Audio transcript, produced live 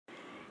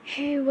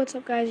Hey, what's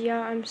up, guys?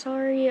 Yeah, I'm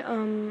sorry.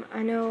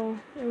 I know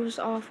it was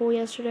awful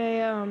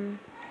yesterday.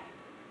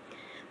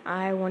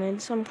 I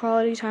wanted some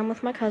quality time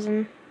with my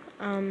cousin.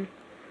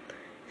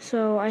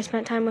 So I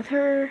spent time with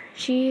her.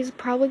 She's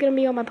probably gonna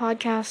be on my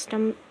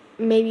podcast,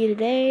 maybe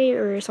today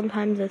or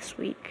sometime this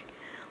week,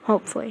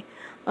 hopefully.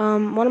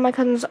 One of my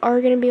cousins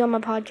are gonna be on my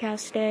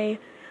podcast today.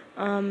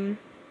 I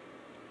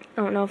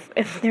don't know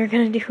if they're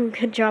gonna do a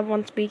good job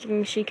on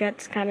speaking. She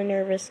gets kind of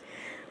nervous.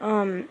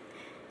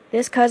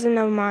 This cousin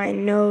of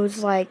mine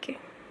knows,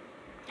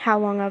 how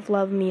long I've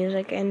loved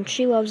music, and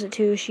she loves it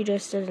too. She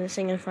just doesn't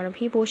sing in front of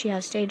people. She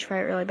has stage fright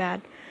really bad.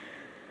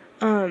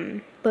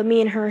 But me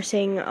and her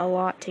sing a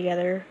lot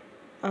together.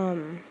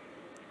 So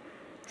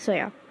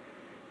yeah.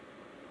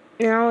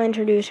 And I'll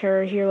introduce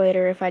her here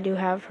later if I do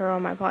have her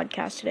on my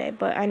podcast today.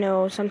 But I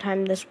know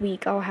sometime this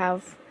week I'll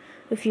have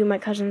a few of my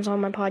cousins on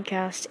my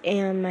podcast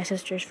and my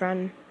sister's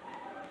friend.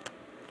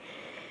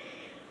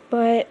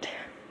 But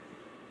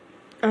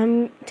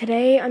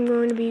today I'm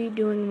going to be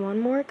doing one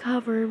more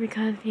cover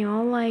because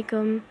y'all like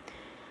them.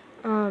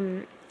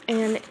 And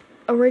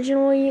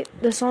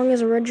the song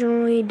is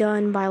originally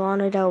done by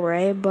Lana Del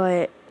Rey,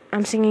 but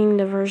I'm singing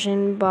the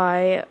version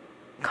by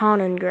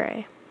Conan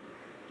Gray.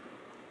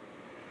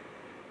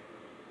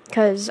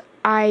 Because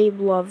I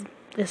love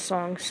this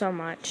song so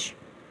much.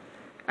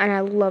 And I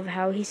love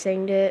how he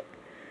sang it.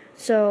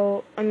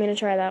 So I'm going to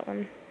try that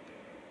one.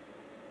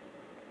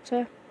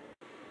 So,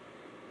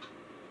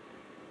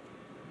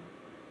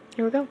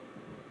 here we go.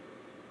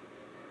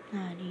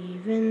 Not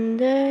even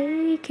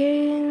they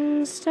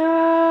can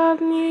stop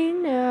me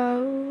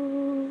now.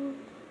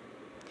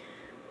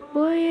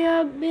 Boy,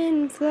 I've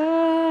been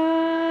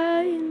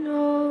flying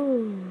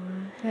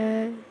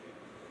overhead.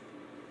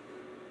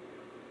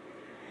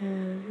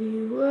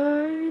 Heavy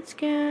words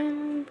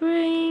can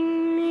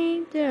bring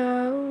me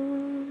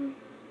down.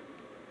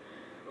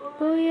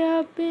 Boy,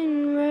 I've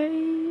been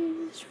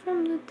raised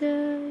from the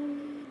dead.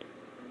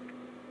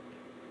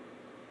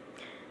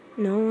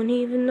 No one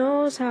even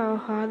knows how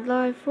hard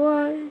life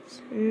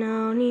was, and I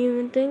don't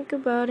even think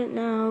about it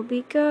now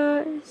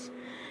because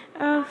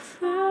I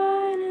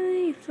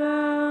finally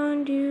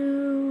found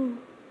you.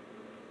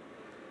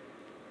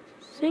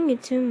 Sing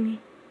it to me.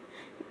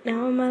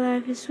 Now my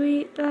life is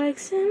sweet like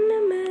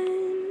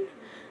cinnamon,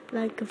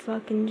 like a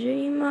fucking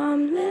dream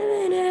I'm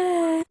living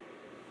in.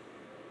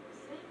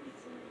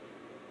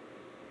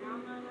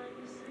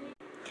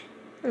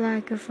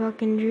 Like a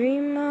fucking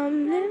dream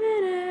I'm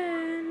living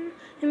in.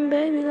 And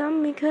baby, love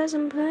me 'cause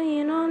I'm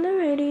playing on the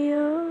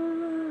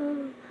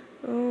radio.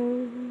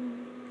 Oh.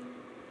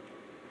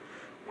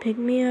 Pick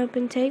me up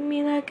and take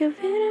me like a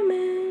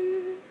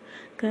vitamin,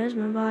 'cause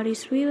my body's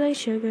sweet like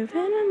sugar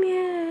venom,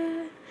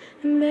 yeah.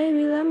 And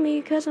baby, love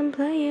me 'cause I'm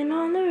playing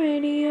on the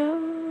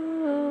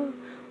radio.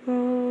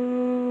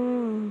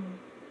 Oh.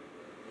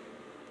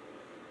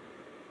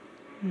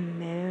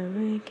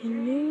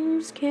 American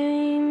dreams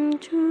came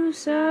true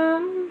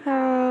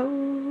somehow.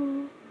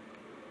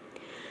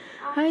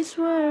 I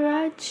swear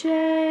I'd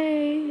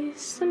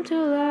chase them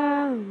till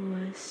I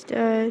was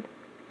dead.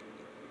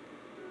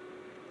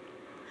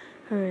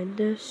 Heard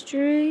the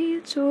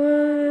streets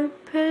were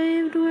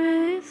paved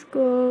with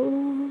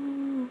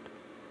gold.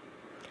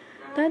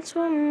 That's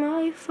what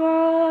my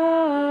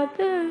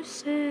father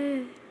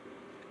said.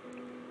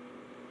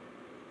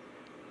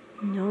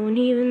 No one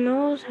even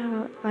knows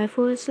how life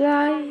was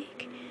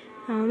like.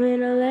 I'm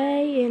in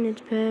LA and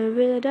it's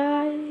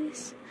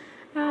paradise.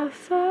 I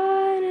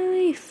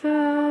finally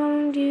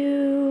found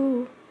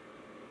you.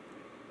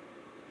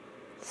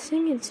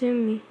 Sing it to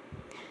me.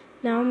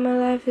 Now my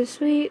life is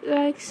sweet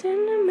like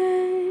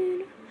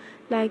cinnamon,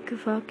 like a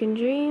fucking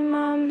dream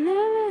I'm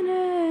living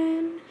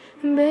in.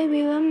 And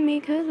baby, love me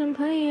 'cause I'm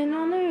playing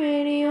on the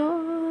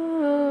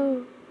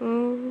radio.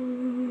 Oh.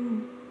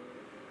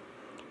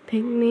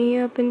 Pick me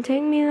up and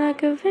take me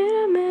like a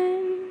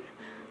vitamin,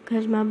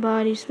 'cause my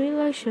body's sweet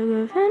like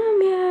sugar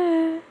venom,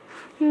 yeah.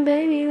 And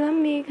baby, love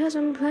me 'cause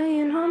I'm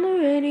playing on the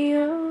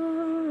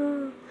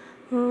radio.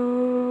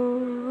 Oh.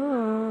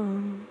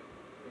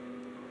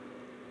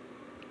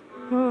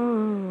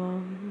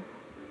 Oh.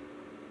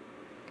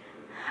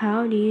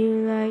 How do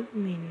you like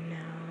me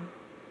now?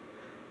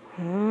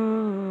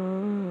 Oh.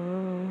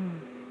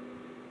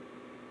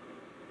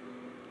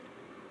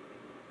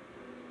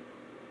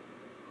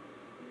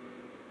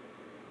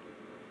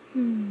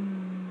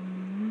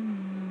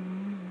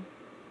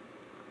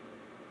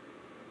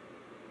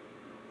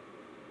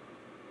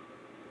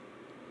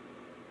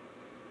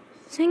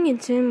 Sing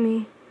it to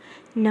me.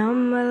 Now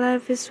my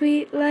life is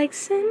sweet like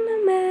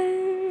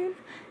cinnamon,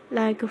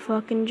 like a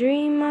fucking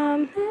dream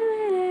I'm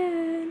living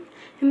in.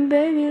 And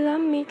baby,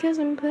 love me 'cause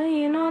I'm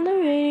playing on the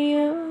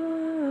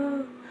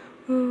radio.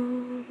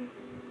 Oh.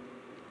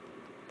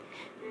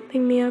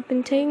 Pick me up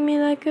and take me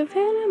like a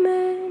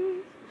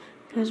vitamin,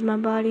 'cause my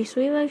body's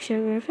sweet like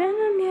sugar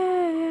venom,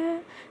 yeah.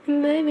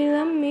 And baby,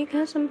 love me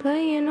 'cause I'm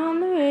playing on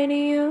the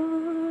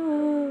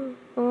radio.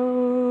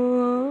 Oh.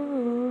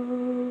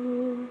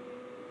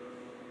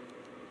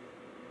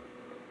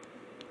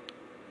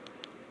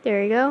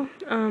 There you go.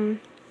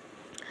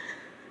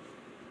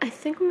 I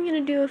think I'm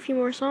gonna do a few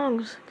more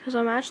songs because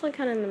I'm actually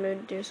kind of in the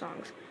mood to do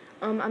songs.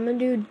 I'm gonna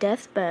do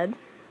Deathbed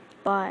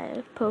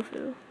by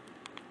Pofu.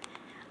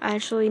 I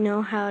actually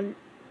know how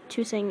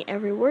to sing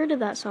every word of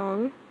that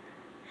song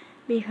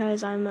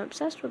because I'm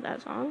obsessed with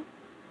that song.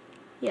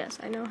 Yes,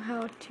 I know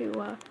how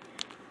to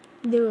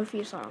do a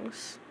few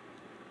songs.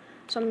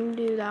 So I'm gonna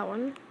do that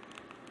one,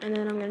 and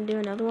then I'm gonna do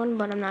another one,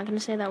 but I'm not gonna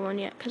say that one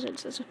yet because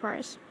it's a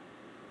surprise.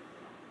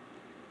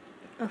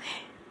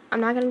 Okay,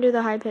 I'm not gonna do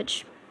the high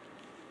pitch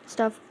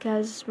stuff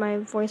because my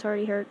voice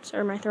already hurts,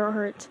 or my throat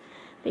hurts,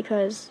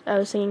 because I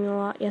was singing a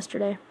lot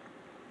yesterday.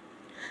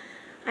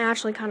 I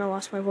actually kind of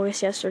lost my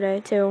voice yesterday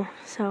too,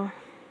 so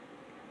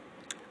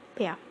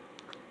but yeah,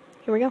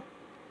 here we go.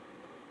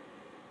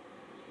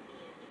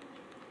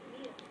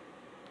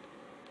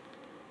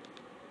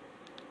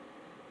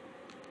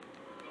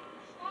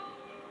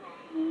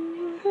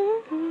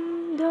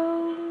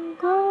 Don't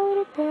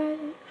go to bed.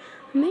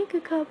 Make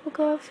a cup of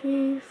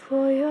coffee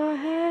for your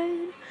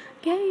head.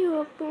 Get you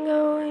up and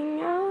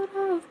going out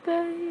of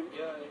bed.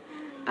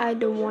 I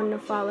don't wanna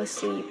fall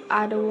asleep,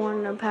 I don't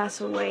wanna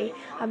pass away.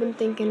 I've been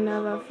thinking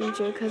of our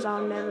future cause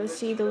I'll never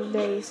see those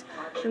days.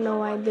 I don't know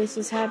why this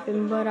has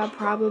happened, but I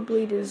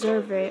probably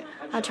deserve it.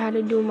 I try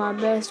to do my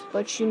best,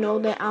 but you know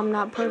that I'm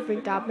not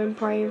perfect. I've been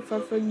praying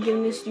for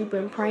forgiveness, you've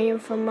been praying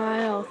for my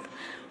health.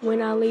 When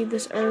I leave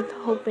this earth,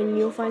 hoping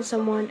you'll find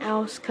someone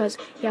else. Cause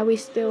yeah, we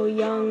still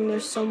young,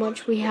 there's so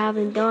much we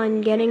haven't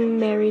done. Getting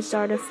married,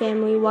 start a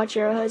family, watch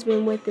your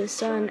husband with his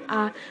son.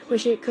 I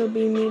wish it could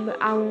be me,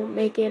 but I won't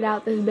make it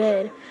out this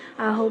bed.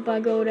 I hope I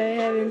go to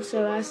heaven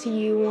so I see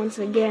you once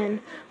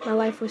again. My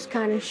life was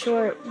kinda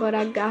short, but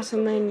I got so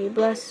many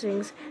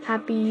blessings.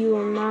 Happy you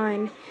are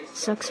mine,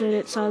 sucks that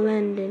it's all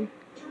ending.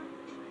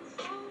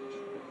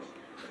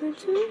 For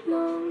too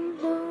long,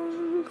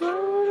 don't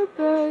go to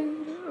bed.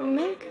 I'll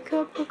make a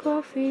cup of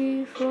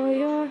coffee for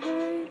your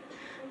head.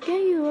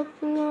 Get you up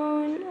and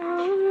going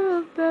out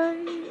of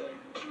bed.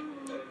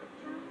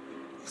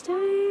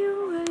 Stay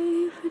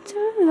away for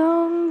too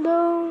long,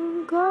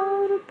 don't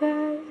go to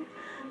bed.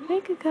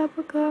 Make a cup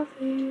of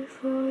coffee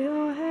for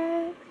your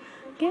head.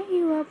 Get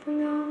you up and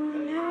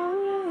going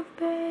out of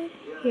bed.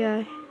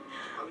 Yeah.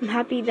 I'm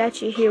happy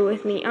that you're here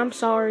with me. I'm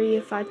sorry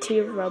if I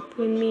tear up.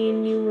 When me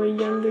and you were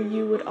younger,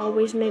 you would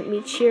always make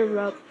me cheer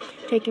up.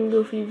 Taking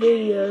goofy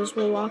videos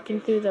while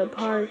walking through the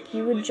park.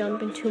 You would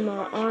jump into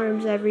my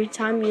arms every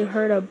time you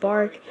heard a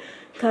bark.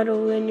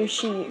 Cuddle in your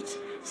sheets,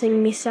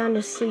 sing me sound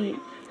asleep.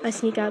 I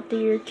sneak out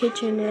through your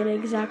kitchen at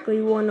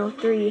exactly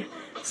 1:03.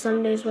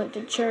 Sundays went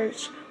to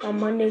church, on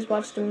Mondays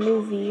watched a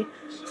movie.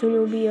 Soon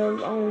you'll be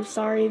alone,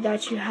 sorry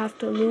that you have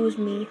to lose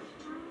me.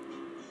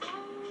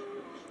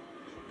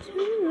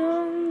 Too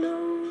long,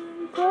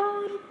 don't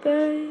go to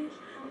bed.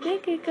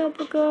 Make a cup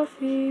of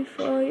coffee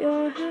for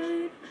your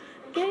head.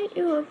 Get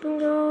you up and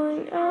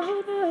going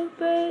out of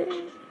bed.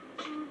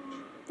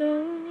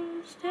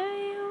 Don't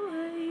stay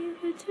away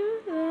for too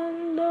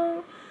long,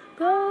 don't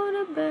go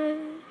to bed.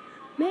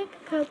 Make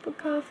a cup of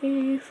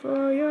coffee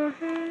for your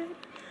head.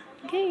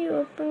 Get you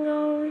up and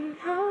going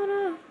out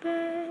of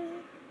bed.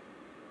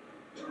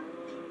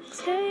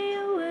 Stay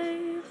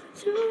away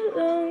for too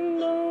long,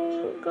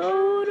 don't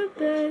go to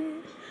bed.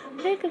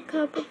 Make a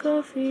cup of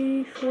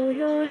coffee for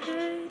your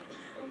head.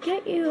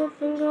 Get you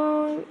up and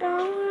going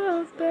out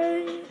of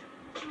bed.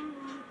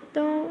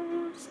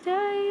 Don't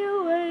stay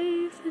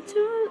away for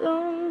too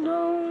long,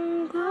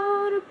 don't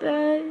go to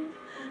bed.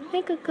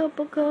 Make a cup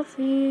of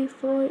coffee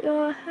for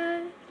your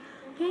head.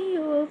 Get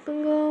you up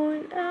and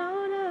going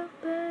out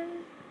of bed.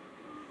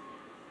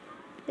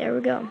 There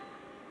we go.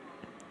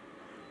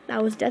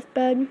 That was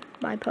Deathbed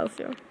by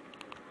Pofu.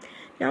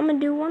 Now I'm going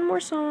to do one more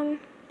song,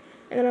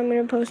 and then I'm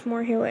going to post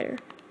more here later.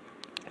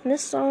 And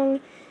this song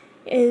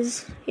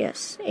is,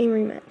 yes, a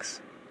remix.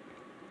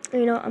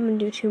 You know, I'm going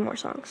to do two more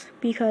songs,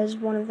 because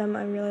one of them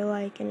I really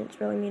like, and it's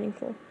really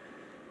meaningful.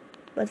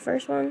 But the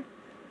first one,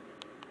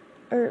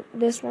 or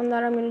this one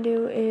that I'm going to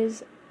do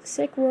is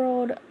Sick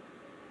World,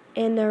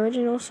 and the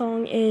original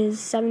song is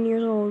 7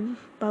 Years Old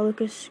by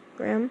Lucas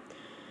Graham.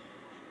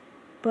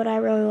 But I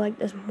really like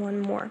this one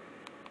more.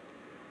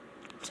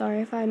 Sorry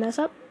if I mess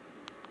up,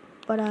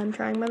 but I'm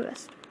trying my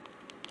best.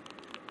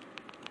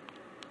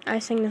 I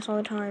sing this all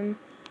the time.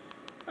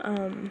 I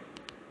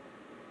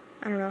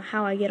don't know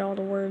how I get all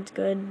the words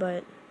good,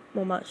 but,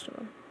 well, most of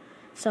them.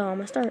 So I'm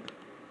gonna start.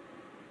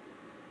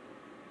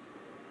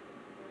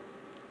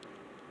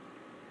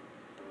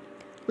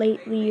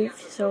 Lately,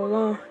 so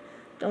long,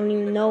 don't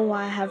even know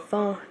why I have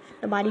phone.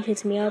 Nobody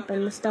hits me up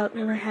and the stuff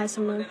never has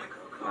someone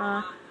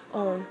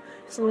own.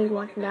 Slowly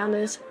walking down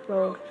this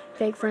road.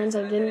 Fake friends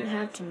I didn't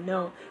have to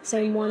know.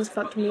 Same ones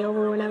fucked me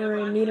over whenever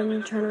I need them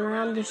to turn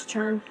around, just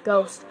turn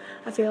ghost.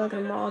 I feel like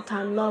I'm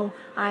all-time low.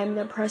 I am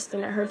depressed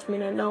and it hurts me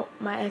to know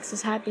my ex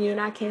is happy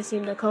and I can't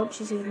seem to cope.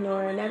 She's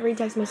ignoring every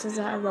text message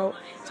that I wrote.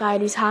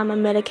 Anxiety's high, my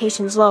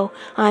medication's low.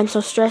 I'm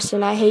so stressed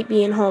and I hate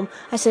being home.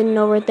 I sit and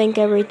overthink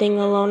everything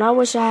alone. I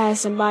wish I had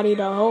somebody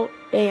to hold.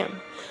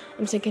 Damn.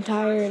 I'm sick and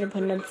tired of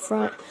putting up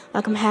front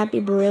like I'm happy,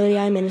 but really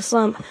I'm in a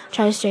slump.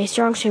 Try to stay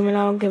strong, screaming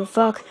I don't give a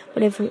fuck,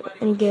 but if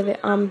I give it,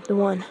 I'm the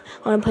one.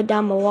 I wanna put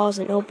down my walls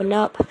and open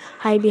up.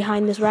 Hide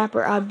behind this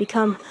rapper I've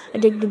become.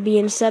 Addicted to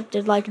being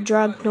accepted like a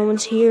drug. No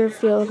one's here,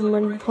 feel like I'm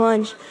ready to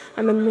plunge.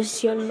 I remember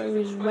this young man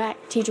was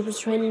whack. Teacher was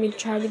training me to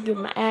try to give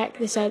my act.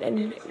 They said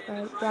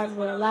drive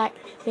with a lack.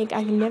 Think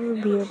I can never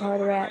be a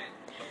part of rap.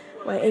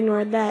 Well, I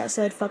ignored that,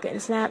 said fuck it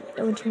and snap.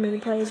 I went to many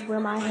places where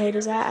my head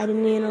is at. I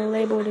didn't need a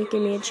label to give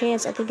me a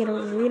chance. I think in a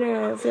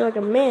arena I feel like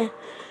a man. It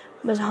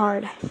was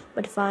hard,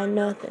 but to find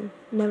nothing.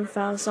 Never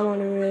found someone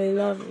who really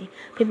loved me.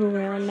 People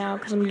around now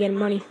because I'm getting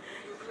money.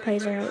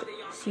 Plays are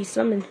see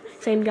something.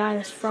 Same guy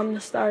that's from the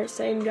start.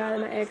 Same guy that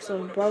my ex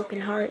was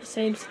broken heart.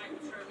 Same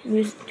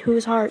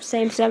whose heart.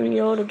 Same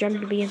 7-year-old who dreamt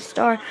to be a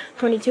star.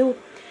 22,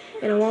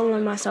 and I won't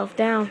let myself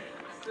down.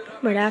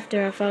 But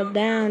after I fell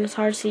down, it's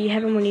hard to see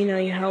heaven when you know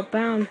you're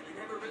hellbound.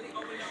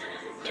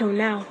 Till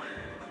now,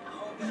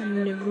 I'm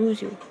gonna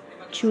lose you.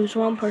 Choose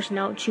one person,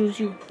 I'll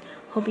choose you.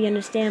 Hope you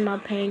understand my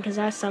pain, cause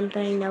that's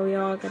something that we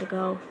all gotta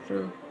go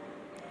through.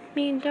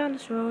 Being down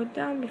this road,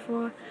 down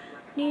before,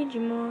 need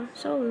you more,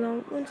 so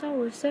long. Once I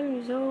was 7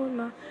 years old,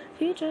 my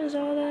future's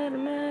all that I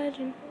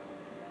imagine.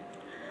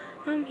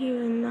 I'm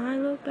here and I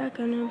look back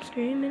and I'm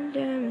screaming,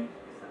 damn it.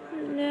 I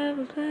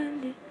never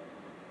planned it,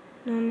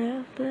 no,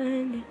 never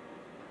planned it.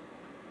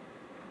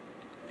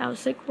 That was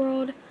Sick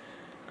World.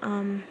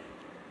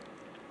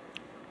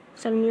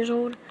 7 years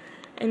old,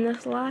 and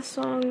this last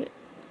song,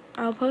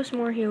 I'll post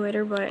more here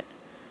later, but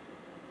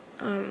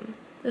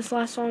this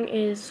last song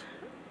is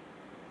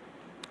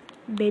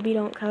Baby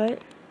Don't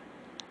Cut,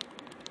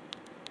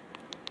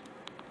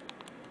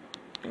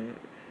 and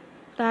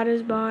that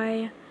is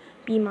by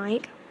B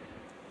Mike.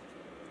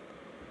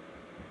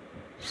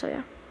 So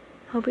yeah,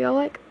 hope y'all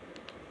like.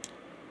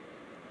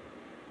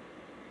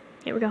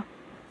 Here we go.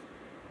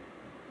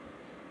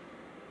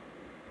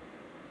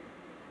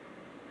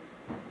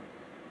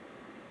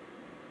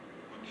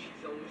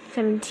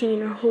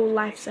 17, her whole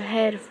life's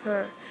ahead of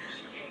her.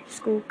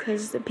 School,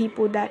 cause the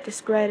people that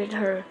discredit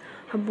her.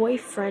 Her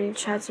boyfriend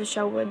tries to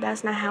show her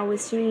that's not how it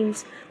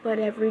seems. But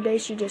every day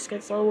she just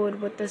gets lowered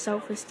with the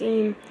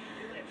self-esteem.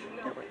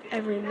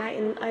 Every night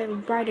in a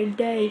brighter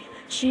day,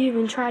 she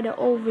even tried to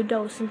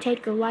overdose and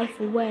take her life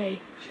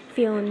away.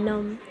 Feeling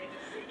numb,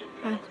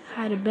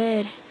 by the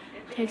bed,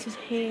 takes his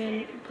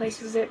hand,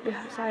 places it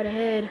beside her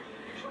head.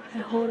 I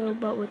hold her,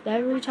 but with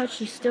every touch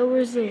she still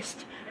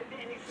resists.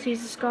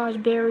 Sees the scars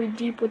buried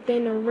deep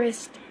within her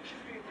wrist.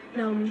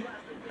 Numb,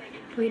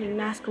 plead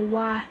and ask her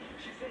why.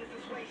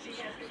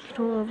 She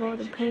told her all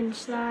the pain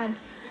slide.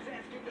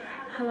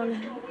 How long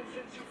have you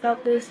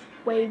felt this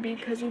way?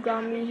 Because you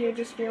got me here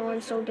just feeling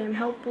so damn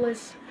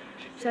helpless.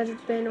 Says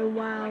it's been a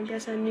while,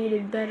 guess I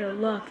needed better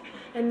luck.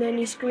 And then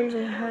he screams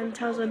at her and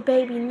tells her,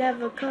 baby,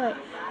 never cut.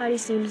 But he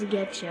seems to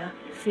get ya.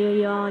 Feel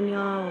you on your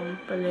own.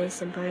 But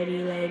listen,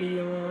 pretty lady,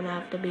 you won't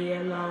have to be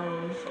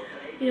alone.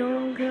 You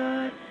don't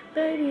cut,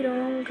 baby,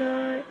 don't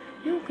cut.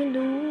 You can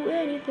do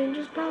anything,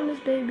 just promise,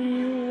 baby,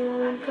 you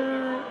won't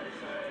cut.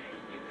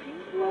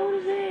 What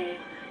is it?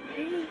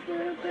 Baby,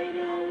 feel baby,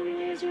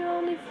 is your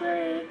only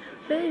friend.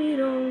 Baby,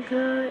 don't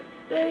cut,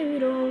 baby,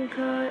 don't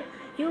cut.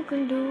 You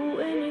can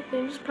do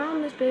anything, just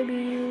promise, baby,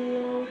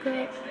 you won't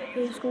cut.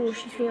 In school,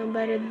 she's feeling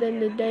better than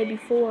the day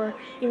before.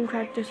 Even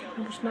cracked her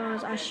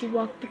smiles as she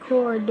walked the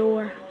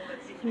corridor.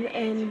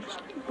 And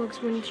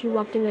books when she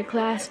walked into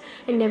class,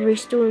 and every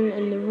student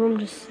in the room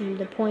just seemed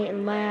to point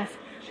and laugh.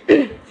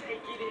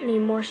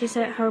 Anymore, she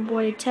sent her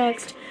boy a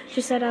text. She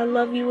said, I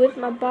love you with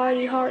my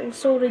body, heart, and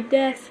soul to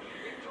death.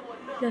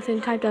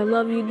 Nothing typed I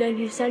love you, then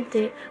he sent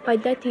it. By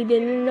death he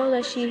didn't know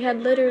that she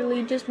had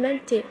literally just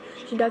meant it.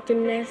 She ducked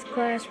in the next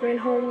class, ran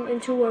home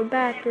into her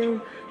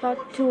bathroom.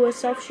 Thought to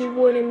herself she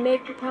wouldn't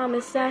make a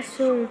promise that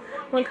soon.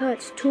 1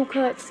 cut, 2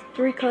 cuts,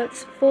 3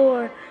 cuts,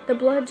 4. The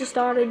blood just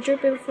started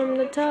dripping from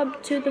the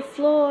tub to the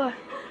floor.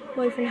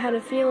 Boyfriend had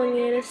a feeling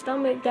in his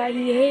stomach that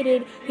he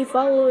hated. He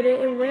followed it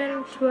and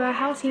ran to her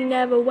house, he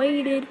never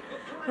waited.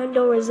 Her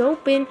door was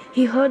open,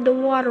 he heard the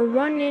water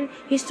running.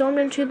 He stormed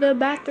into the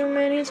bathroom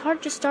and his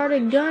heart just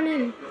started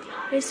gunning.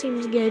 It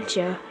seems to get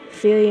ya,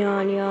 feel you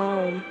on your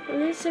own.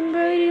 Listen,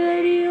 pretty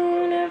lady, you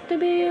won't have to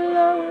be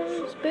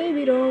alone.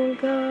 Baby, don't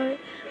cut,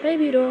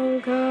 baby,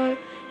 don't cut.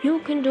 You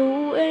can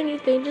do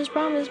anything, just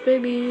promise,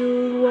 baby,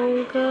 you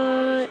won't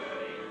cut.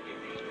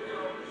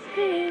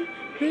 Hey,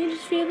 you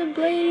just feel the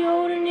blade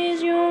holding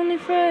is your only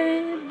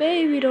friend.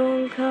 Baby,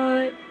 don't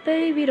cut,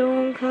 baby,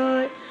 don't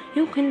cut.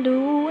 You can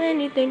do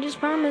anything, just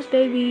promise,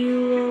 baby,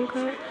 you won't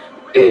cut.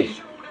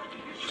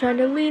 Tried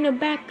to lean her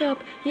back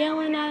up,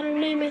 yelling out her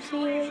name as he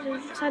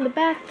was inside the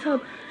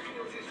bathtub.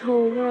 The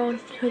whole world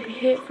took a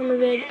hit from a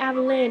big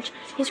avalanche.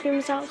 He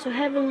screams out so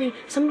heavily,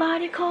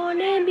 somebody call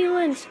an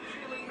ambulance.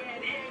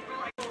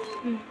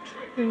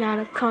 And out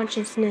of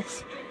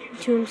consciousness.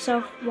 To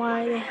himself,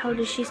 why the hell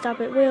did she stop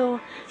at will?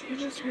 He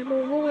just heard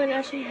her roaring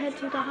as she head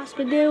to the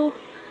hospital.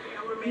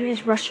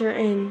 Miss rush her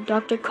in.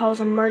 Doctor calls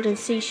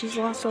emergency. She's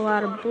lost a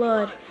lot of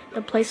blood.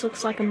 The place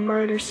looks like a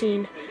murder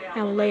scene.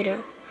 Now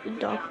later,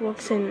 dark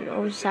looks and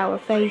or sour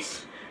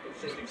face.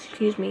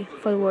 Excuse me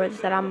for the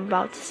words that I'm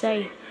about to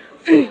say.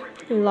 He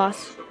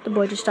lost. The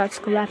boy just starts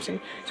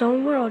collapsing. His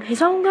own world,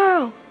 his own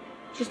girl,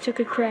 just took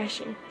a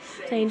crashing,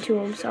 saying to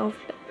himself,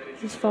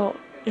 it's his fault,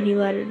 and he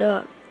let it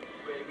up.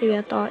 Maybe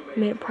I thought,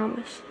 made a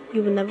promise,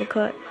 you would never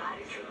cut.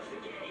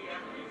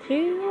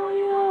 You on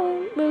your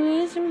own, but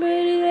listen,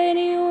 pretty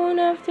lady, you won't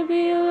have to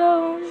be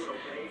alone.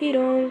 You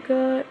don't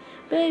cut,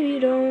 baby,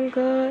 don't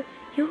cut.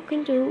 You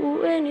can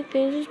do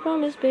anything, just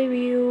promise, baby,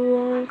 you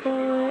won't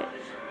cut.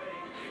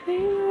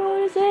 Feel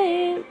what I'm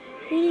saying?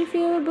 When you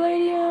feel a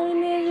blade, you only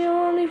need your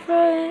only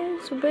friend.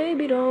 So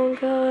baby, don't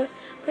cut,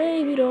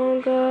 baby,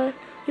 don't cut.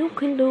 You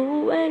can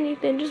do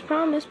anything, just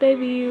promise,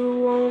 baby, you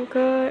won't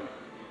cut.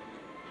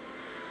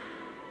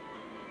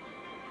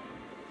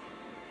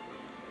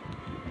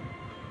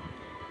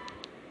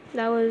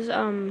 That was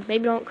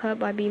Baby Don't Cut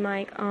by B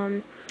Mike.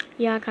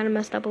 Yeah, I kind of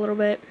messed up a little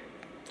bit,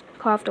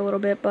 coughed a little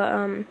bit, but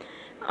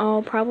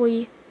I'll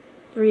probably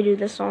redo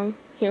this song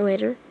here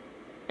later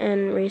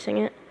and re-sing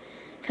it,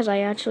 because I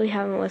actually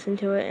haven't listened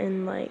to it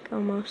in like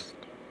almost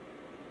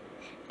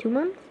 2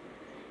 months.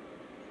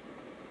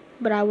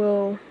 But I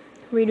will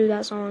redo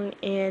that song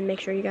and make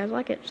sure you guys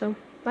like it. So,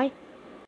 bye.